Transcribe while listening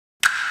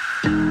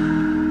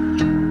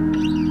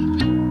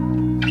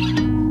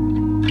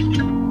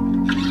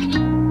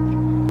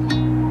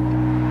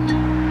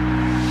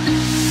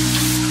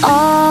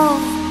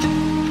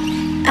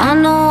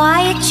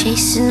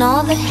chasing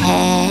all the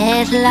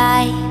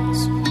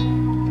headlights.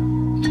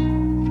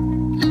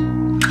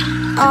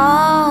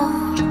 Oh,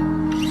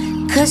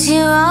 'cause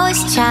you're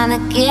always trying to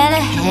get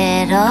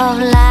ahead of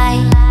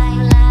life.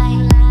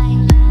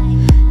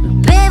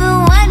 Baby,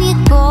 when you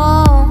go,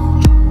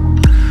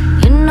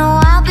 you know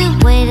I'll be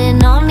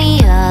waiting on the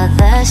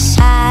other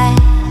side.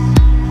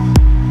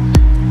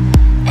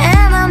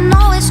 And I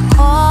know it's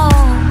cold,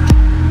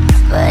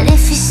 but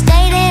if you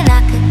stay, then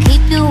I could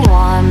keep you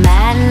warm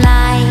at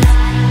night.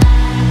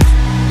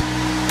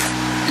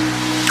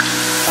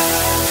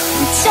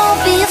 Don't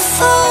be a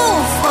fool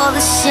for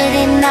the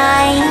city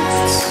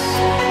nights.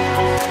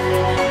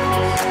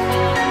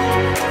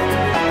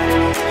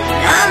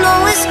 I know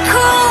it's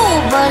cool,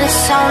 but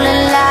it's only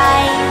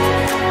light.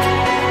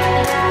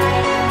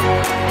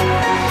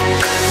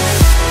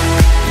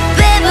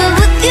 Baby,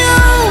 with you,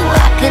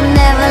 I could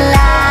never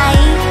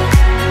lie.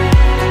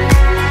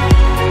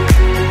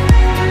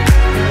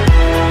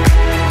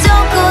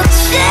 Don't go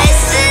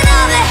chasing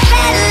all the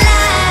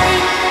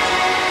headlights.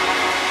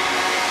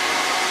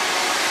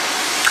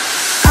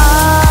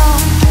 Oh,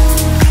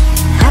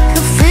 I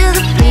can feel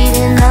the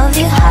beating of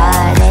your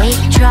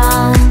heartache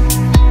drum.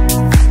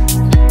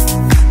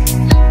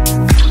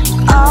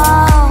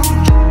 Oh,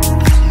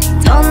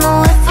 don't know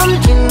if I'm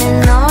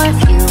dreaming or if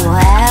you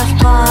have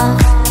gone.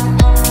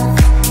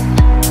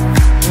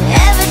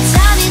 Every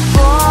time you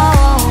go,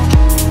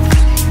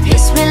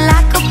 hits me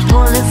like a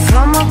bullet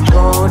from a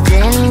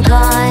golden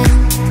gun.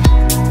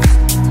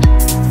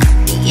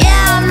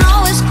 Yeah, I know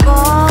it's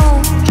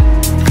cold,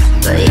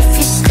 but if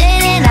you stay,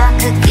 then I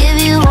could give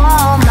you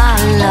all my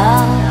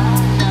love.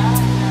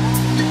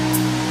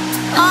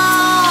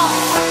 Oh,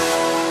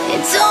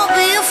 and don't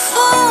be a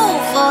fool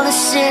for the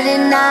city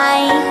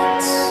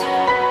nights.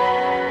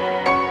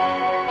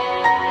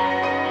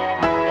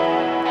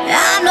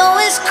 I know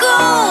it's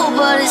cool,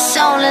 but it's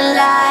only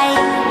light.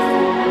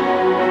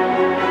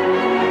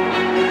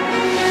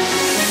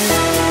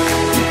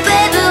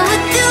 Baby,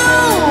 with you,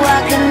 I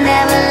could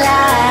never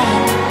lie.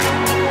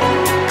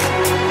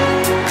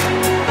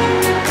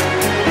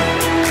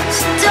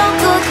 So don't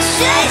go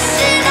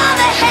chasing all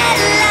the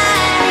headlights.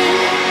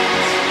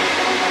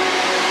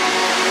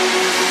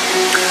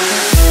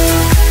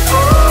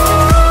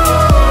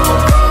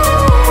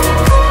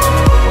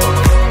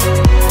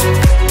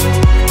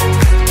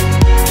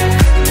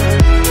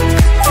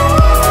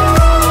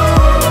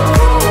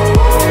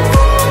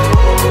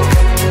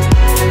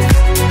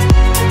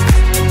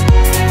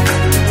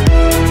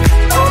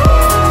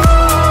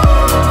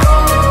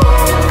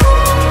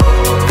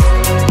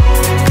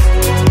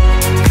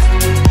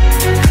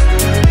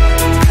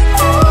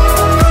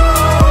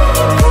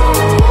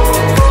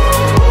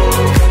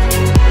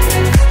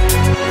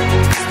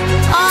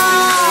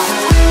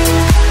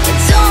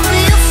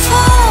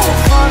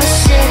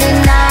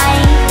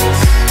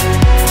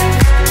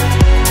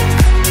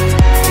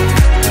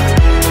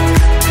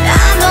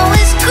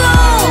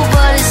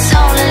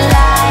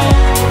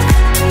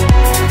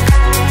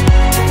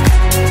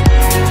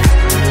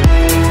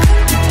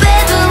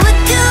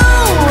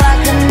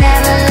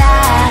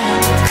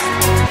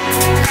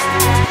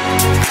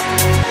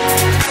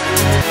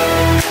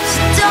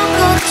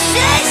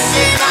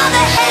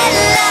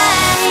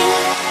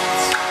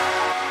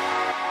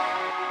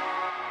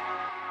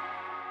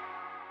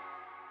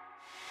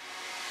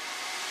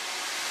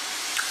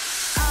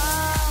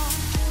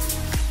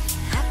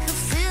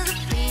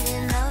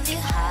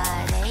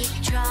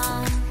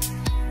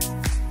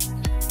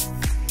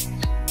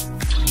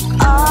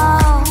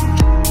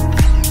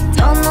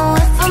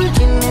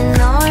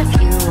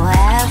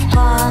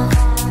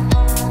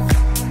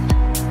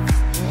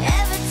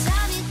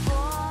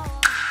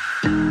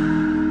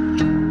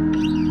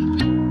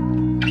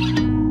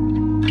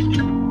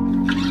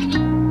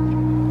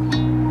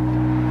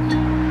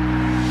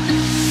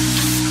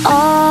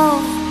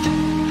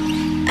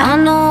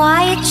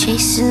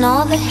 Chasing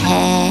all the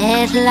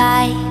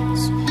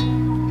headlights.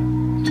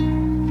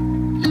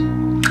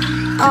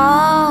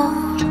 Oh,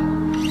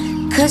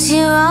 'cause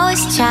you're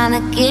always trying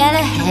to get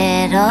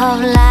ahead of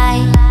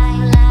life.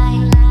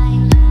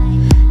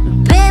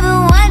 Baby,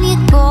 when you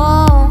go,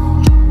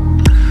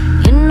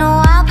 you know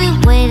I'll be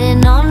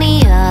waiting on the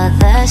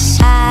other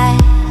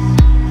side.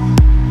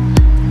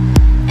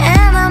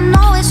 And I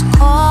know it's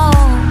cold,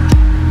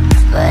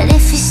 but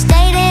if you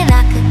stay, then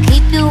I could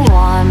keep you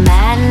warm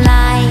at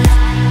night.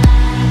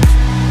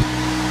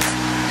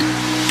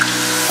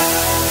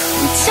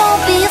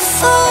 Don't be a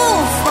fool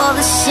for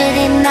the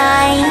city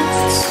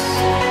nights.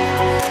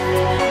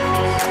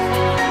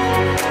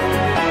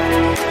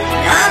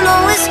 I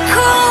know it's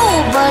cool,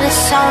 but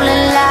it's only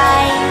light.